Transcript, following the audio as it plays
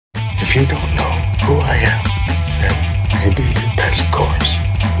If you don't know who I am, then maybe your best course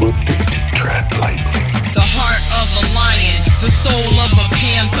would be to tread lightly. The heart of a lion, the soul of a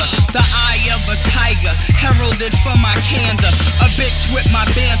panther, the eye of a tiger, heralded for my candor. A bitch with my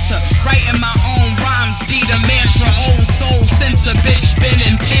banter, writing my own rhymes, beat a mantra. Old soul since a bitch been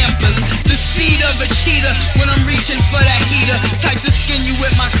in pampers. The speed of a cheetah when I'm reaching for that heater. Type to skin you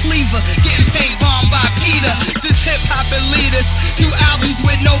with my cleaver, getting paint bombed by PETA. This hip-hop elitist, do albums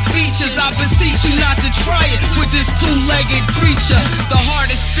with no features. I beseech you not to try it with this two-legged creature. The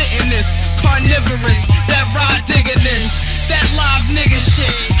hardest spittinest, carnivorous, that Rah Digga-ness, that live nigga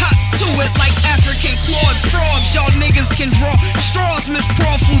shit, hot to it like African clawed frogs. Y'all niggas can draw straws, Miss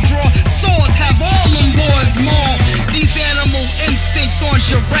Croft will draw swords, have all them boys mauled. These animal instincts on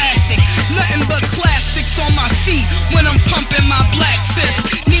Jurassic, nothing but classics on my feet when I'm pumping my black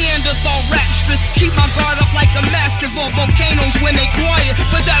fist. Neanderthal rapstress, keep my guard up like a mastiff on volcanoes when they quiet,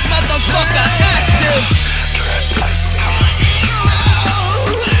 but that motherfucker active. Tread lightly.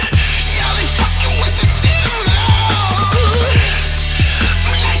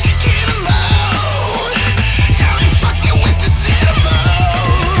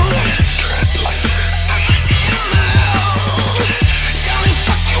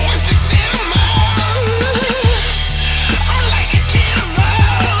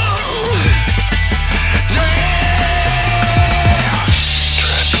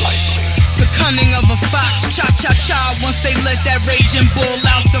 Of a fox, cha-cha-cha, once they let that raging bull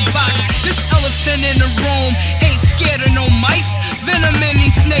out the box. This elephant in the room ain't scared of no mice. Venom in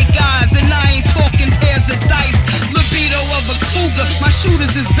these snake eyes, and I ain't talking pairs of dice. Libido of a cougar, my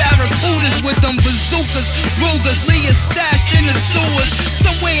shooters is barracudas with them bazookas. Rugers, Leah stashed in the sewers,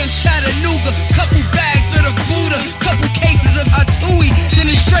 somewhere in Chattanooga. Couple bags of the Buddha, couple cases of Hatui, then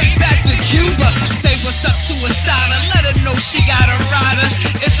it's straight back to Cuba. Say what's up to a starter, let her know she got a rider.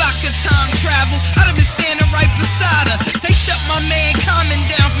 If I could time travel, I'd have been standing right beside her. They shut my man Common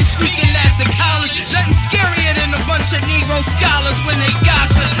down from speaking at the college. Nothing scarier than a bunch of Negro scholars when they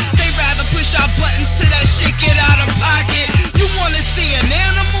gossip. They rather push our buttons to that shit get out of pocket. You wanna see an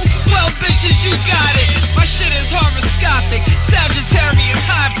animal? Well, bitches, you got it. My shit is horoscopic, Sagittarius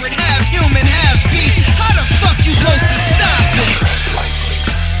hybrid, half human, half beast. How the fuck you supposed to stop it?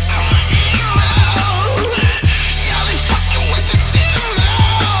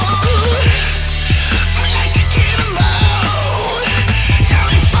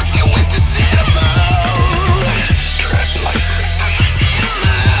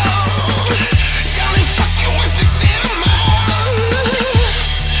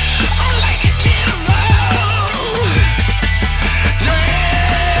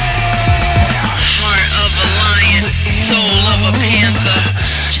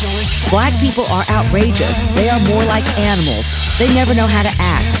 Black people are outrageous. They are more like animals. They never know how to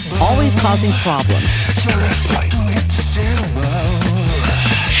act, always causing problems.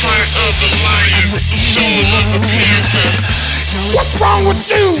 Heart of a lion, soul of a panther. What's wrong with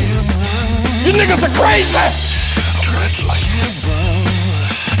you? You niggas are crazy! Tread lightly.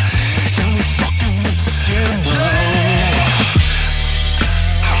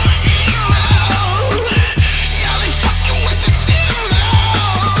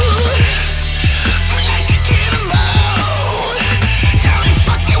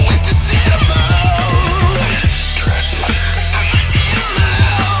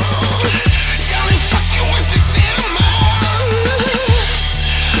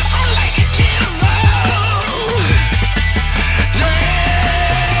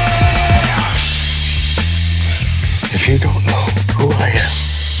 If you don't know who I am,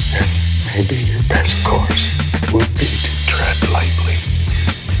 then maybe your best course would be to tread lightly.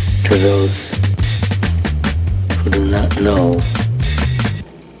 To those who do not know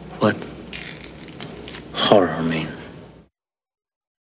what horror means.